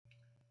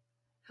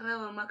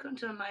Hello, and welcome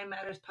to a Mind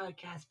Matters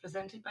podcast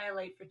presented by A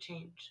Light for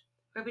Change,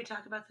 where we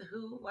talk about the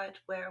who, what,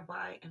 where,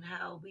 why, and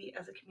how we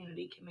as a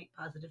community can make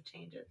positive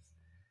changes.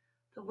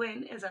 The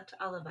win is up to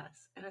all of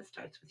us, and it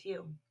starts with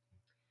you.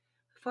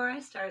 Before I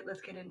start, let's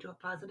get into a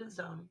positive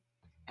zone,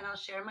 and I'll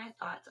share my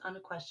thoughts on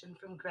a question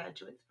from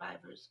Graduate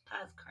Thrivers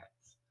Paz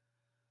cards.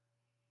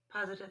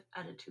 Positive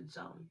Attitude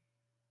Zone.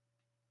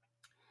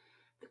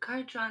 The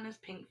card drawn is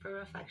pink for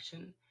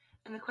reflection,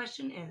 and the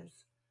question is,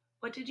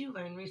 what did you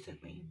learn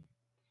recently?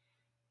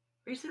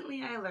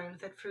 Recently, I learned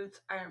that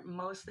fruits are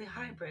mostly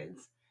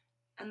hybrids,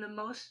 and the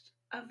most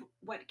of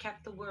what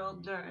kept the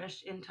world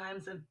nourished in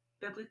times of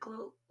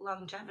biblical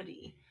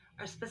longevity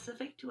are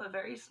specific to a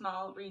very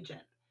small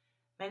region,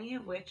 many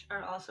of which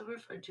are also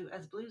referred to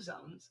as blue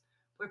zones,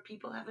 where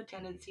people have a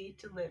tendency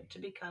to live to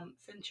become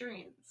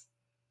centurions.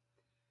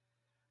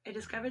 I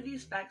discovered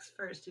these facts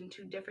first in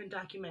two different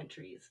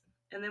documentaries,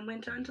 and then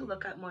went on to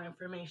look up more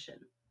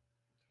information.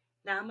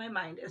 Now my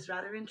mind is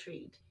rather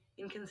intrigued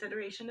in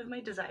consideration of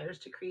my desires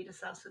to create a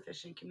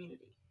self-sufficient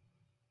community.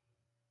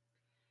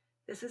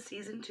 This is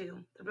Season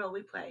 2, The Role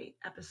We Play,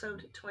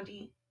 Episode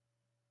 24,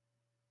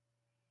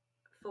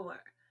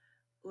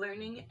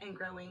 Learning and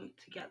Growing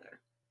Together.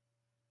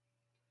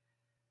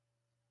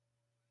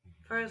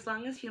 For as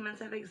long as humans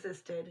have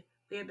existed,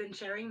 we have been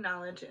sharing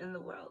knowledge in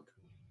the world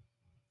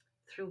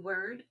through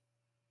word,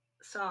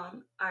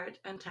 song, art,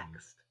 and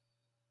text.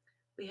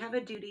 We have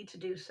a duty to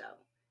do so.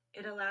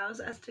 It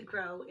allows us to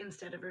grow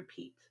instead of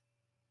repeat.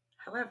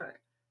 However,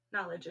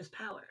 knowledge is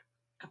power,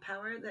 a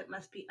power that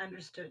must be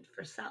understood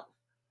for self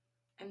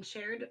and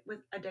shared with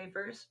a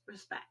diverse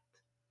respect.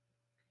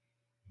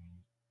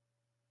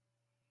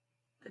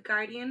 The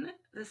guardian,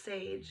 the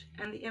sage,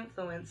 and the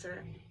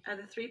influencer are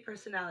the three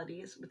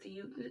personalities with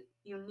a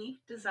unique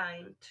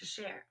design to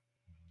share.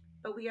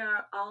 But we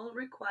are all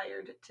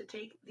required to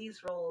take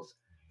these roles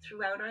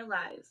throughout our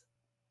lives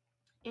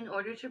in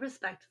order to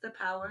respect the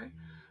power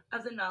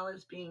of the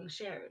knowledge being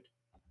shared.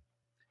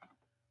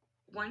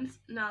 Once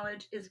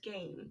knowledge is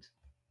gained,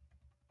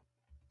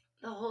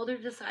 the holder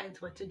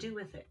decides what to do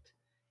with it.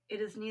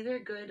 It is neither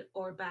good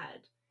or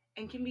bad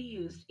and can be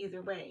used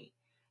either way,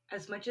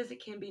 as much as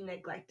it can be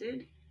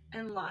neglected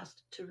and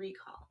lost to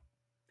recall.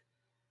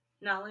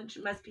 Knowledge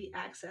must be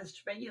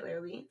accessed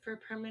regularly for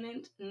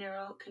permanent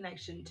neural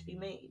connection to be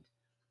made,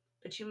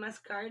 but you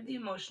must guard the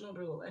emotional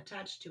rule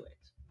attached to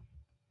it.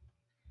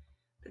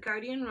 The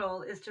guardian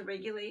role is to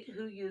regulate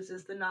who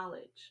uses the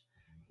knowledge,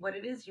 what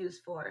it is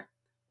used for,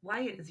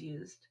 why it is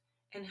used,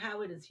 and how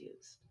it is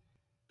used.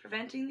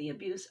 Preventing the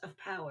abuse of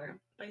power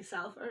by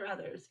self or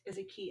others is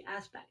a key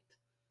aspect,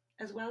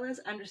 as well as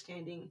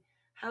understanding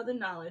how the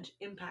knowledge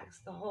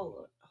impacts the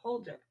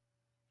holder.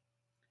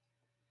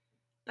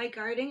 By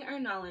guarding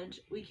our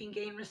knowledge, we can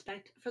gain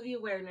respect for the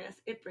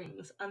awareness it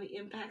brings on the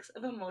impacts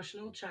of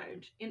emotional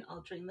charge in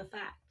altering the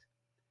fact.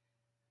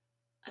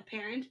 A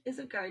parent is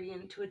a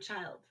guardian to a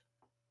child,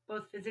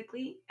 both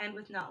physically and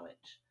with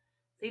knowledge.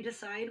 They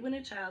decide when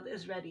a child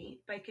is ready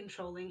by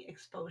controlling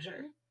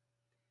exposure.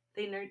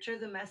 They nurture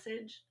the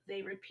message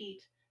they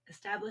repeat,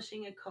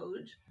 establishing a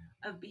code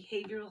of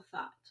behavioral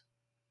thought.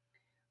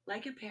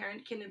 Like a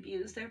parent can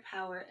abuse their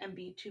power and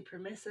be too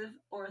permissive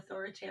or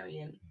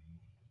authoritarian,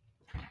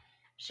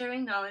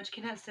 sharing knowledge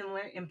can have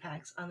similar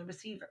impacts on the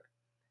receiver.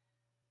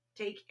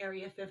 Take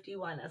Area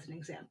 51 as an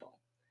example.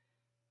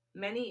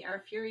 Many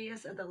are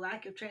furious at the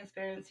lack of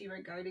transparency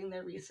regarding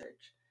their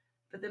research,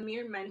 but the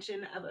mere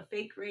mention of a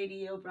fake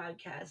radio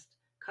broadcast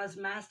caused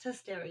mass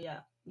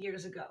hysteria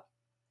years ago.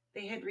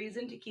 They had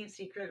reason to keep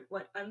secret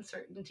what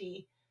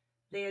uncertainty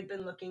they had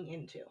been looking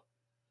into.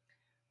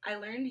 I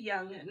learned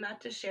young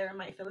not to share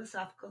my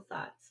philosophical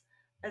thoughts,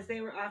 as they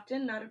were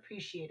often not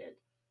appreciated,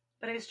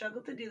 but I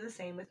struggled to do the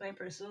same with my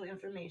personal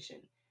information,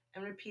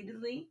 and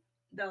repeatedly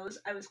those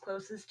I was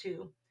closest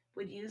to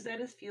would use that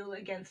as fuel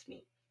against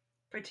me,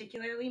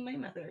 particularly my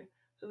mother,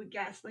 who would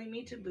gaslight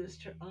me to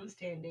boost her own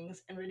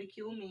standings and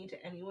ridicule me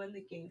to anyone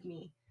that gave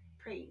me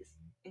praise,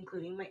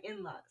 including my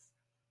in-laws,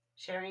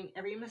 sharing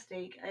every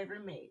mistake I ever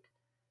made,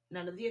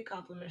 none of the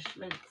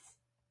accomplishments,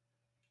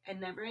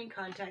 and never in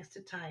context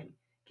to time,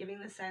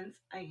 giving the sense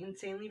I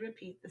insanely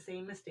repeat the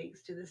same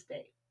mistakes to this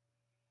day,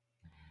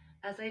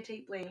 as I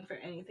take blame for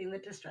anything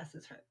that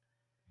distresses her.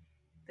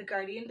 The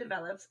guardian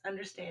develops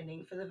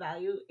understanding for the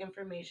value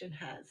information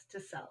has to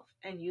self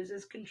and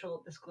uses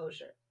controlled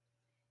disclosure.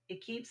 It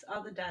keeps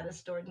all the data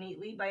stored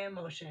neatly by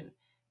emotion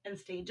and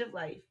stage of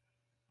life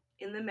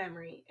in the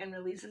memory and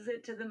releases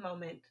it to the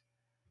moment,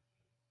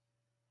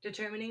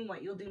 determining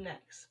what you'll do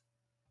next.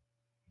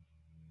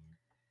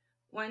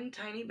 One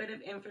tiny bit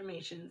of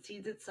information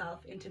seeds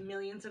itself into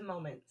millions of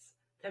moments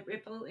that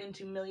ripple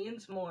into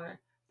millions more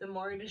the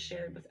more it is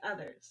shared with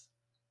others.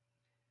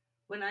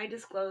 When I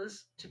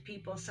disclose to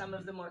people some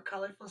of the more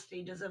colorful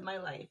stages of my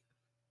life,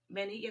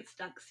 many get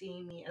stuck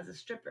seeing me as a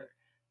stripper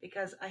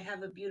because I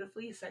have a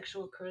beautifully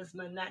sexual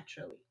charisma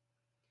naturally.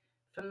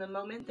 From the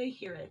moment they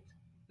hear it,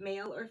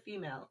 male or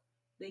female,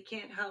 they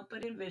can't help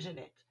but envision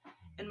it,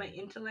 and my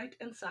intellect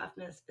and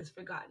softness is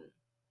forgotten.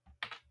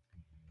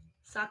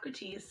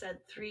 Socrates said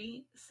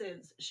three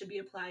sieves should be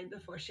applied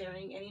before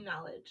sharing any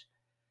knowledge,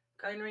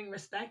 garnering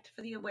respect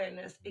for the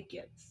awareness it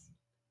gives: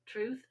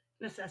 truth,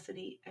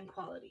 necessity, and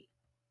quality.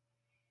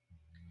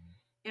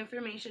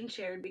 Information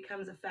shared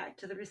becomes a fact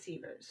to the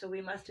receiver, so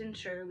we must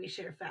ensure we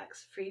share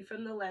facts free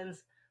from the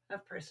lens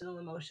of personal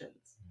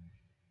emotions,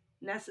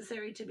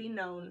 necessary to be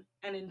known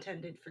and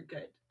intended for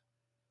good.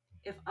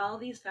 If all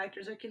these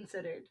factors are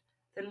considered,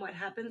 then what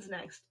happens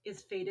next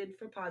is fated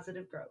for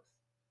positive growth.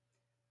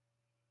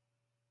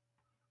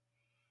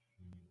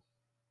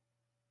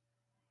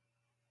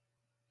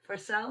 For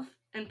self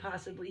and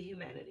possibly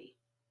humanity.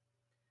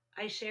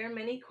 I share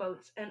many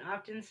quotes and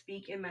often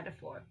speak in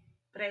metaphor,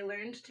 but I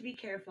learned to be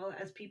careful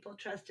as people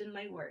trust in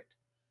my word.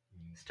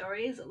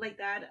 Stories like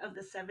that of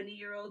the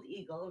 70-year-old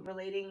eagle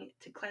relating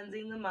to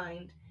cleansing the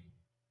mind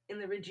in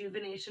the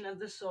rejuvenation of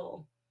the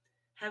soul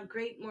have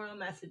great moral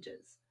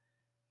messages,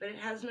 but it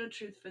has no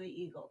truth for the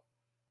eagle.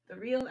 The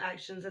real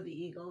actions of the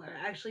eagle are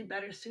actually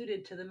better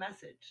suited to the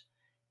message.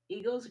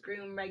 Eagles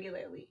groom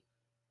regularly,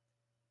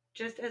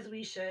 just as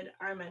we should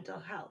our mental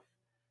health,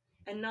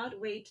 and not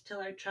wait till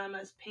our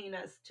traumas pain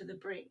us to the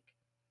brink,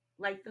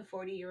 like the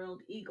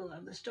 40-year-old eagle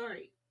of the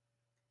story,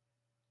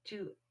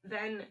 to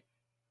then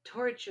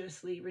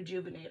tortuously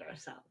rejuvenate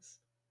ourselves.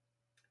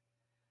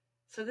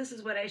 So, this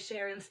is what I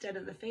share instead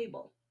of the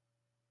fable: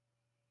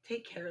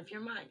 take care of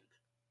your mind.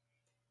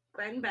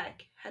 Glenn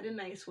Beck had a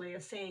nice way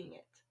of saying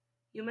it.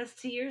 You must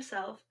see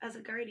yourself as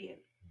a guardian,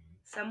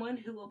 someone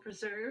who will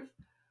preserve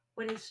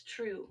what is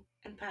true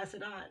and pass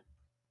it on.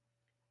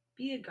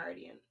 Be a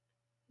guardian.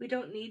 We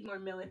don't need more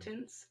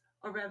militants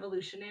or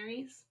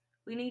revolutionaries.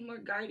 We need more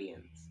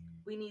guardians.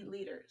 We need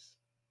leaders.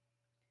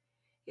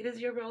 It is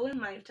your role in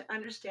life to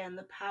understand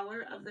the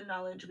power of the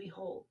knowledge we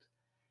hold,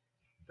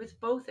 with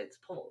both its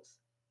poles,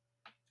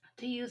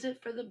 to use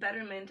it for the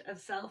betterment of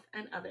self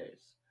and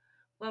others,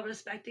 while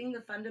respecting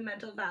the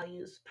fundamental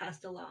values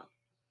passed along.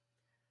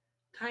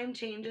 Time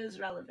changes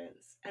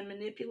relevance and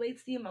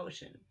manipulates the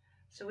emotion,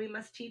 so we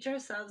must teach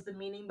ourselves the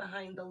meaning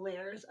behind the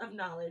layers of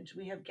knowledge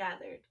we have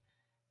gathered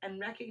and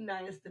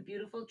recognize the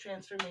beautiful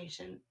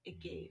transformation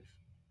it gave.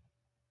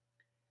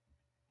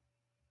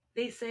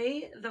 They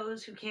say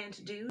those who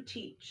can't do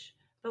teach,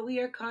 but we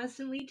are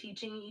constantly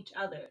teaching each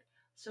other,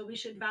 so we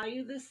should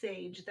value the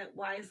sage that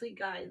wisely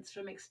guides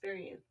from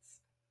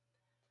experience.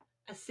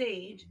 A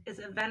sage is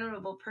a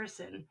venerable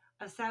person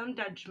of sound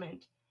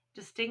judgment,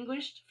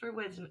 distinguished for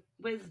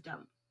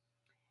wisdom.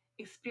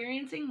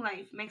 Experiencing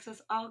life makes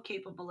us all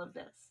capable of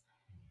this,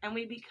 and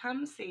we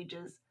become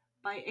sages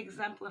by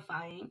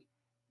exemplifying,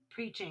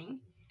 preaching,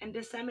 and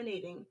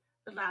disseminating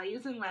the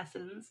values and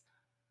lessons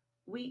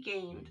we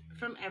gained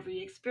from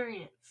every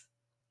experience,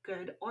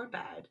 good or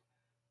bad,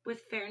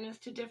 with fairness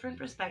to different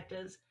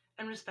perspectives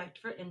and respect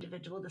for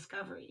individual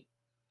discovery.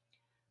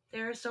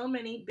 There are so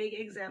many big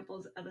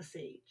examples of a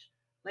sage,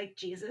 like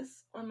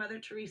Jesus or Mother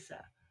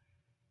Teresa,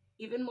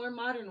 even more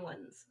modern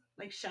ones,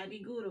 like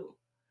Shadi Guru.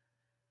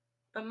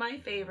 But my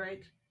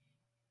favorite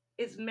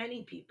is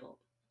many people,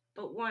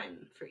 but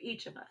one for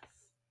each of us.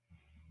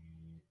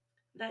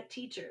 That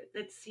teacher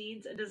that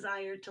seeds a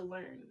desire to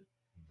learn.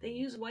 They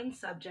use one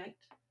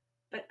subject,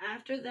 but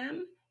after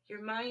them,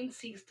 your mind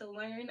seeks to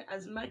learn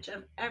as much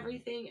of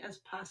everything as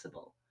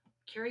possible.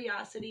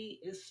 Curiosity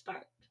is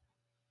sparked.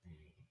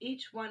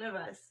 Each one of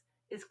us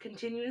is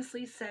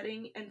continuously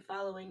setting and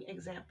following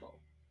example.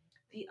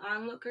 The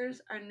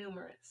onlookers are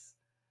numerous: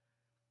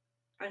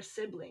 our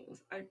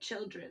siblings, our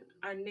children,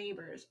 our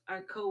neighbors,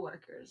 our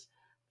coworkers.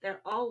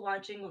 They're all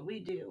watching what we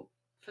do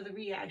for the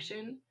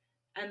reaction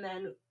and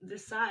then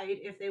decide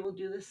if they will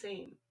do the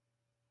same.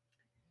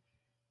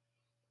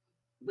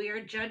 We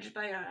are judged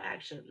by our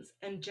actions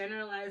and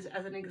generalized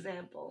as an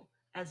example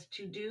as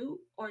to do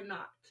or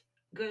not,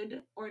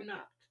 good or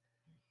not.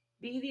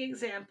 Be the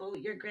example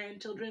your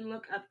grandchildren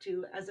look up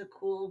to as a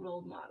cool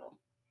role model.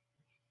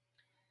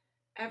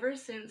 Ever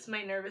since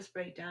my nervous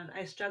breakdown,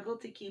 I struggled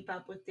to keep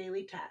up with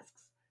daily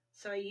tasks,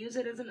 so I use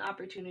it as an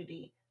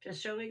opportunity to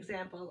show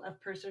example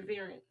of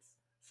perseverance,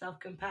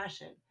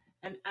 self-compassion,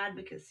 and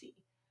advocacy,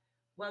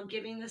 while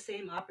giving the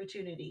same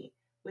opportunity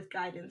with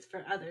guidance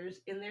for others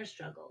in their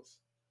struggles.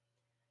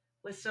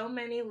 With so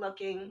many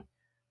looking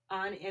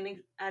on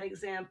at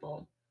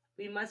example,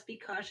 we must be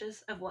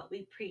cautious of what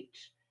we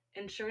preach,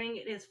 ensuring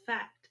it is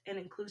fact and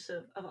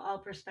inclusive of all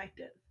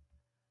perspective.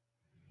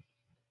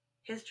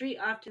 History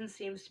often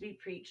seems to be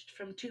preached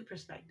from two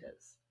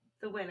perspectives: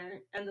 the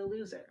winner and the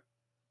loser.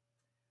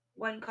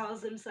 One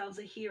calls themselves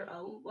a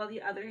hero, while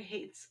the other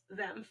hates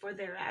them for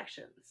their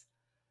actions.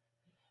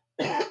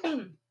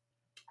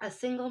 A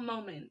single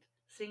moment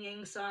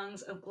singing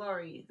songs of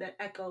glory that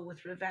echo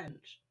with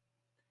revenge.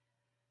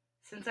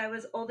 Since I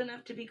was old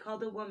enough to be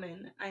called a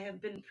woman, I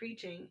have been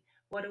preaching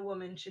what a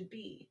woman should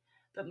be,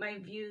 but my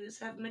views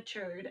have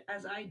matured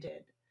as I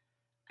did.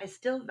 I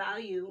still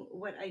value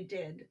what I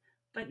did,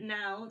 but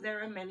now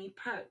there are many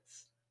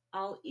parts,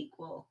 all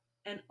equal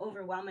and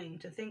overwhelming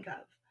to think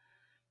of.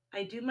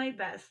 I do my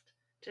best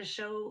to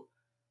show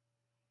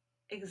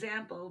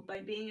example by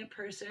being a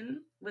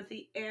person with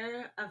the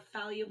air of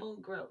fallible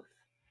growth,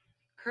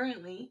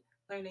 currently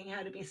learning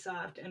how to be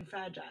soft and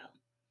fragile.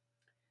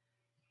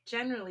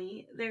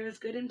 Generally, there is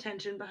good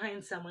intention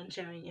behind someone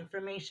sharing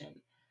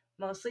information,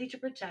 mostly to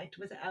protect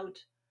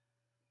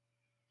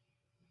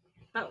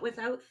but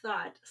without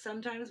thought,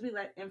 sometimes we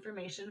let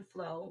information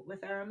flow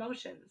with our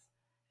emotions,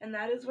 and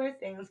that is where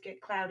things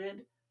get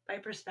clouded by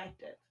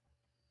perspective.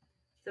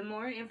 The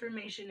more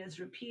information is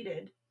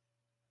repeated,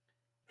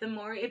 the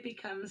more it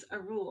becomes a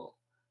rule.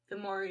 The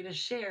more it is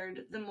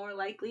shared, the more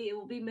likely it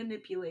will be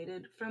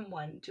manipulated from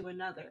one to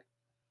another.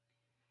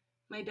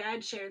 My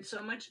dad shared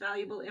so much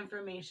valuable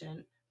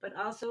information, but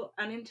also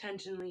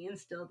unintentionally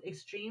instilled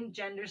extreme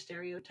gender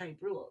stereotype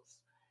rules.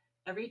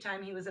 Every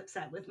time he was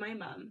upset with my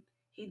mom,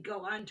 he'd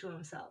go on to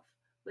himself,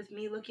 with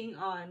me looking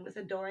on with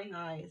adoring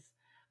eyes,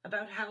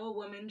 about how a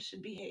woman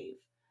should behave,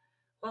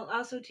 while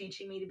also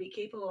teaching me to be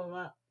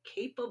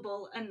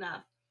capable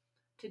enough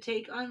to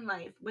take on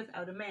life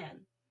without a man.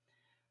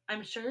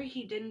 I'm sure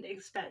he didn't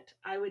expect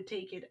I would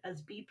take it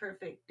as be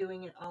perfect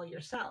doing it all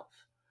yourself.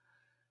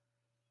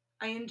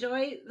 I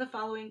enjoy the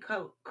following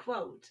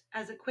quote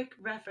as a quick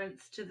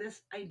reference to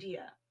this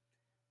idea.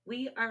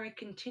 We are a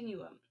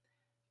continuum.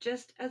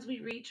 Just as we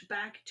reach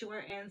back to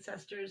our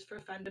ancestors for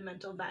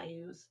fundamental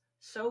values,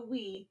 so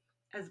we,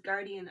 as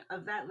guardian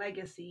of that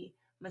legacy,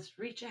 must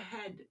reach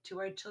ahead to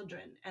our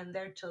children and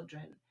their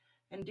children,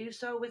 and do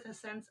so with a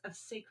sense of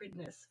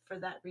sacredness for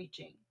that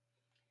reaching.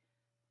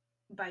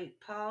 By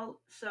Paul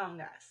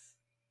Songas.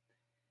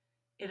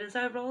 It is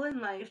our role in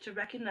life to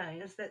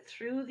recognize that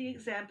through the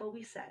example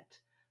we set,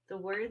 the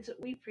words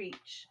we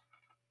preach,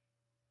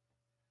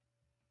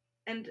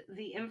 and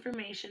the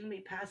information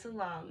we pass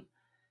along,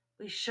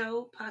 we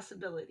show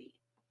possibility.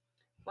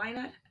 Why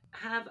not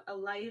have a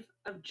life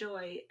of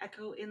joy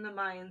echo in the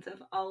minds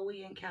of all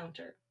we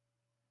encounter?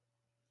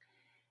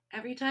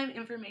 Every time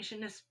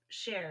information is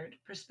shared,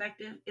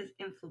 perspective is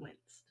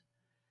influenced.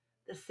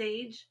 The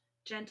sage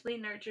gently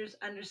nurtures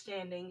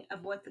understanding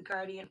of what the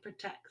guardian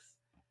protects,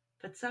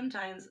 but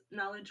sometimes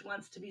knowledge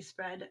wants to be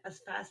spread as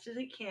fast as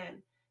it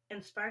can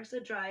and sparks a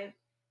drive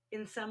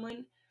in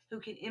someone who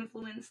can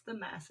influence the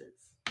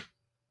masses.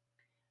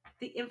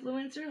 The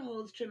influencer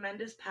holds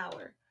tremendous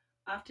power,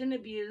 often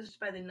abused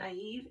by the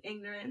naive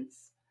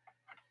ignorance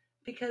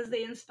because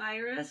they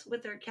inspire us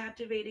with their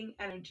captivating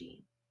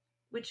energy,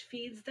 which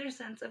feeds their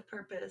sense of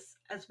purpose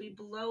as we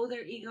blow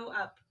their ego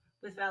up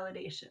with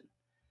validation.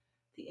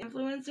 The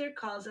influencer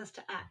calls us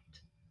to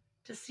act,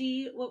 to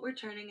see what we're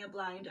turning a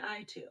blind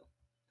eye to.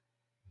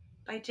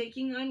 By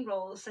taking on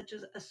roles such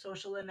as a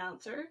social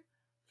announcer,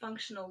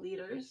 functional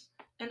leaders,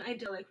 and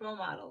idyllic role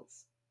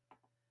models.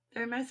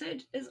 Their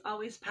message is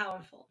always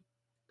powerful,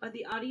 but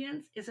the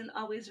audience isn't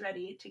always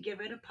ready to give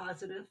it a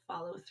positive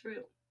follow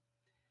through.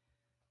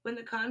 When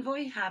the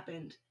convoy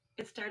happened,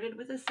 it started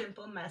with a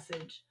simple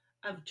message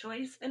of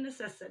choice and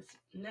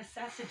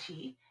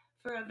necessity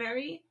for a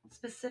very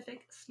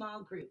specific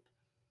small group,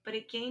 but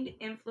it gained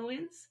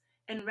influence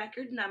and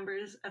record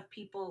numbers of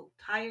people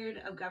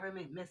tired of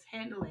government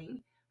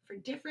mishandling for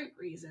different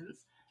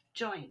reasons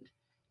joined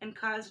and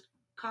caused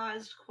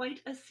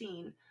quite a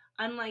scene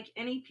unlike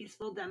any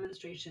peaceful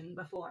demonstration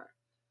before.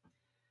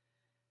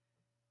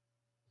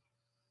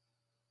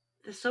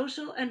 The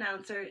social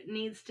announcer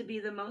needs to be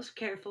the most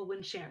careful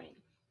when sharing,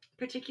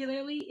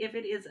 particularly if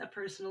it is a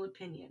personal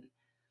opinion.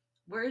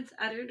 Words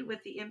uttered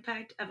with the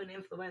impact of an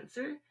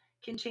influencer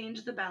can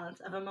change the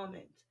balance of a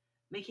moment,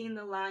 making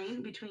the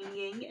line between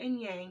yin and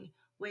yang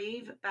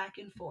wave back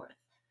and forth.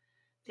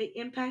 They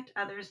impact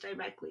others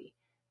directly,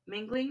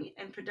 mingling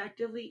and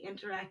productively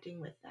interacting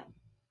with them.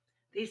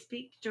 They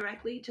speak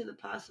directly to the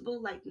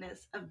possible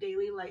likeness of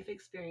daily life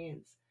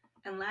experience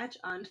and latch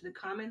on to the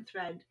common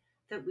thread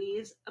that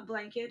weaves a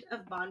blanket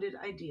of bonded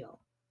ideal.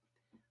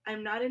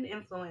 I'm not an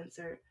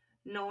influencer,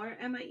 nor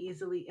am I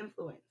easily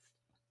influenced,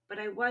 but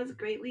I was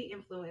greatly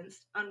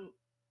influenced on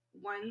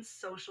one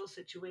social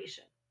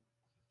situation.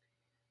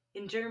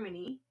 In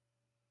Germany,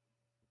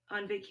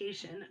 on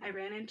vacation, I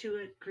ran into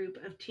a group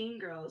of teen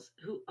girls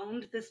who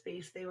owned the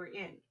space they were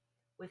in,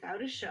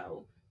 without a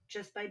show,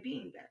 just by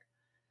being there.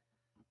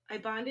 I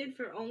bonded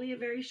for only a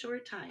very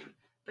short time,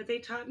 but they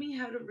taught me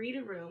how to read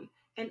a room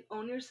and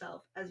own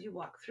yourself as you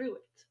walk through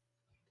it.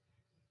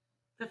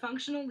 The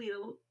functional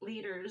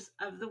leaders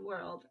of the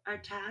world are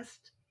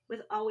tasked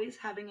with always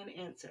having an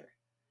answer,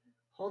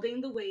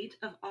 holding the weight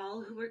of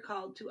all who are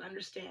called to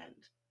understand,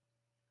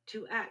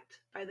 to act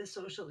by the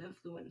social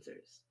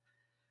influencers.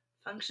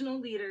 Functional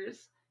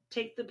leaders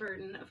take the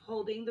burden of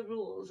holding the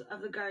rules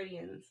of the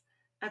guardians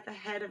at the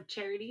head of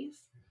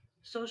charities,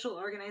 social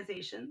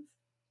organizations,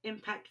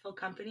 impactful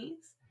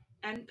companies,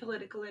 and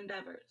political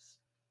endeavors.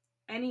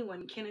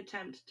 Anyone can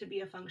attempt to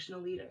be a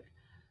functional leader,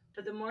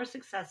 but the more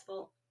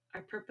successful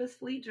are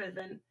purposefully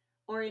driven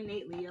or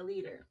innately a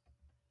leader.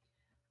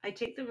 I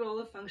take the role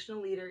of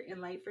functional leader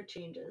in Light for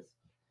Changes,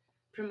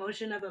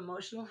 promotion of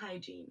emotional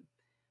hygiene,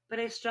 but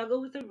I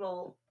struggle with the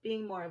role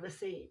being more of a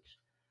sage.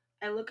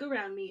 I look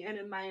around me and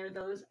admire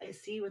those I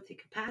see with the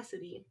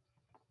capacity,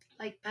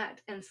 like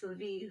Pat and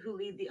Sylvie, who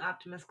lead the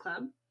Optimist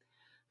Club,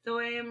 though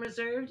I am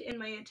reserved in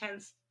my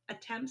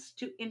attempts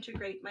to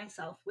integrate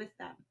myself with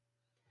them.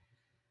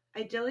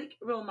 Idyllic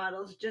role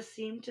models just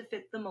seem to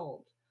fit the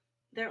mold.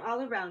 They're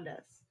all around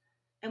us,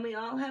 and we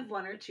all have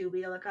one or two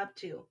we look up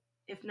to,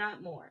 if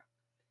not more.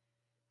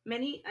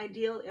 Many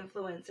ideal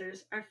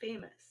influencers are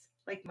famous,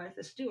 like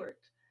Martha Stewart,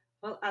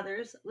 while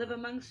others live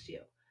amongst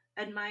you,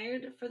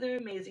 admired for their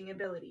amazing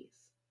abilities.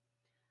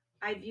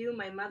 I view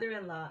my mother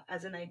in law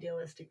as an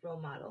idealistic role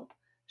model.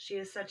 She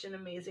is such an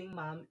amazing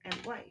mom and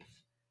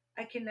wife.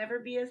 I can never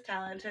be as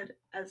talented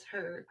as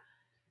her.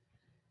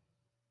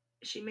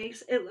 She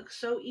makes it look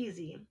so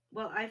easy.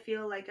 Well, I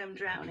feel like I'm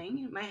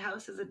drowning. My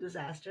house is a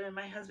disaster, and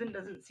my husband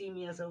doesn't see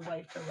me as a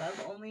wife to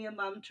love, only a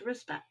mom to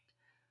respect.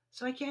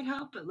 So I can't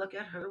help but look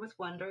at her with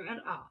wonder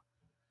and awe.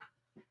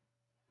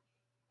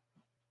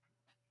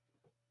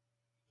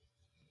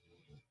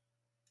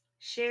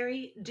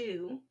 Sherry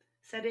Dew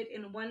said it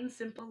in one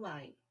simple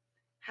line: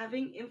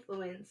 having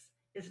influence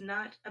is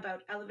not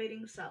about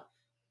elevating self,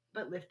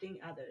 but lifting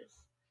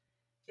others.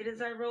 It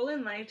is our role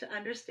in life to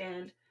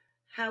understand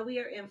how we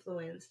are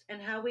influenced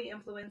and how we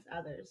influence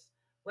others.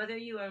 Whether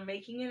you are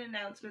making an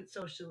announcement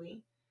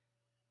socially,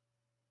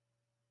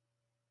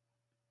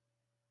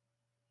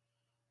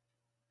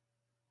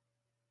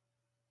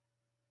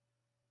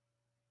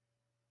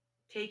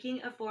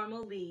 taking a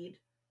formal lead,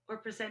 or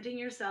presenting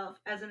yourself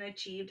as an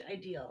achieved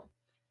ideal,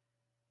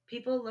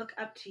 people look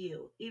up to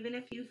you, even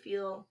if you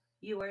feel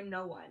you are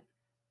no one.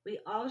 We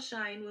all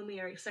shine when we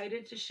are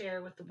excited to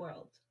share with the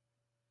world.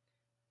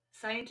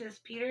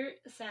 Scientist Peter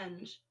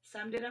Senge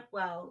summed it up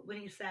well when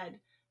he said,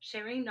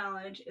 sharing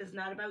knowledge is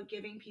not about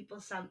giving people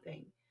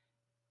something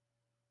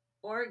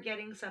or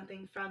getting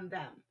something from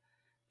them.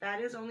 That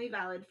is only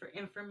valid for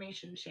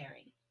information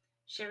sharing.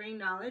 Sharing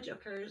knowledge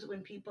occurs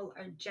when people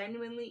are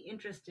genuinely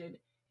interested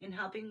in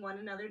helping one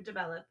another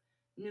develop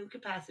new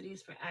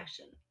capacities for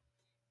action.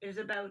 It is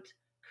about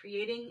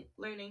creating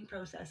learning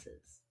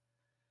processes.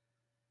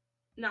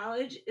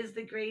 Knowledge is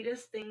the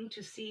greatest thing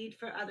to seed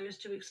for others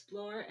to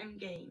explore and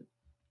gain.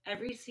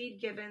 Every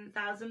seed given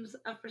thousands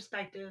of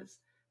perspectives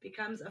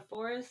becomes a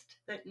forest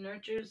that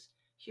nurtures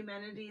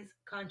humanity's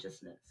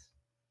consciousness.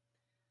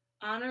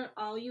 Honor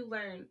all you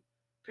learn,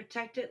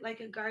 protect it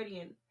like a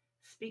guardian,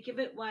 speak of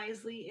it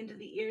wisely into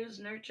the ears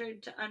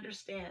nurtured to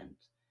understand,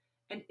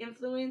 and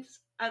influence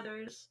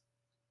others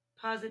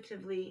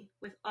positively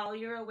with all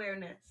your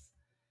awareness.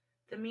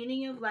 The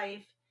meaning of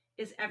life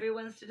is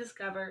everyone's to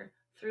discover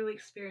through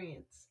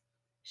experience.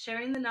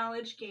 Sharing the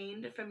knowledge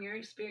gained from your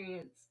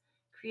experience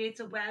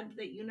creates a web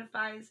that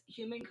unifies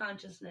human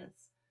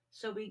consciousness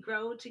so we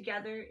grow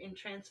together in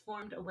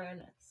transformed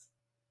awareness.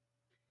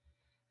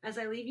 As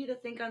I leave you to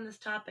think on this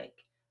topic,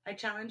 I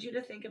challenge you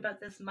to think about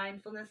this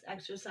mindfulness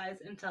exercise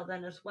until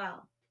then as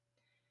well.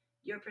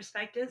 Your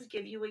perspectives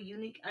give you a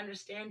unique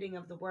understanding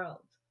of the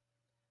world.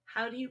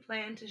 How do you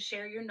plan to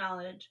share your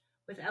knowledge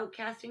without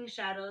casting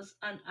shadows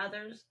on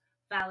others'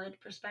 valid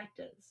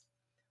perspectives,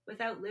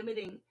 without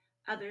limiting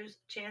others'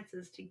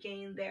 chances to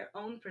gain their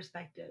own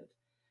perspective,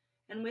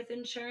 and with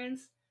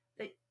assurance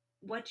that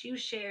what you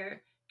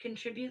share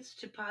contributes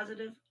to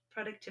positive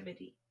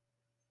productivity?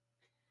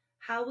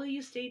 How will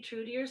you stay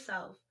true to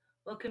yourself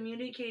while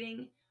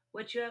communicating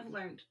what you have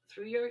learned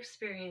through your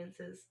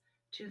experiences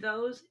to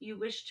those you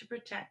wish to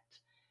protect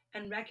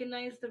and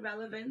recognize the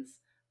relevance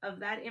of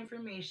that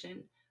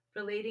information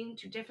relating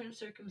to different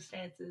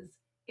circumstances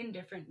in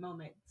different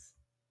moments?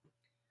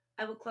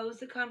 I will close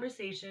the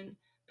conversation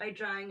by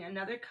drawing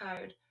another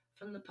card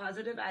from the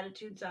Positive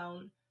Attitude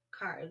Zone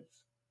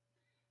cards.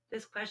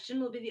 This question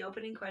will be the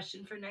opening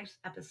question for next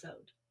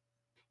episode.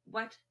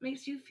 What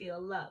makes you feel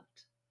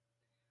loved?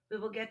 We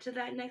will get to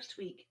that next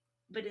week,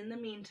 but in the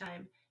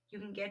meantime, you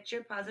can get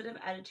your Positive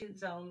Attitude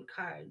Zone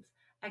cards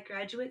at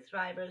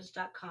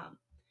graduatethrivers.com.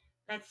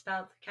 That's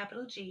spelled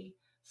capital G,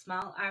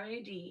 small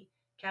RAD,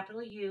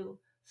 capital U,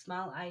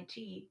 small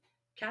IT,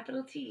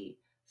 capital T,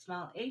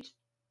 small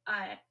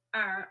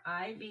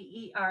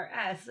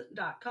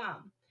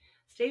HIRIVERS.com.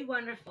 Stay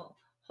wonderful,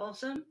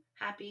 wholesome,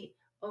 happy,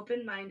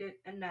 open minded,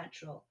 and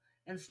natural,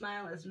 and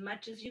smile as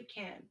much as you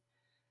can.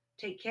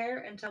 Take care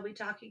until we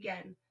talk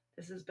again.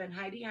 This has been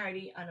Heidi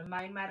Hardy on a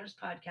Mind Matters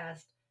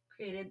podcast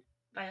created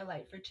by A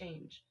Light for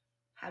Change.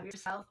 Have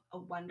yourself a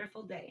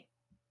wonderful day.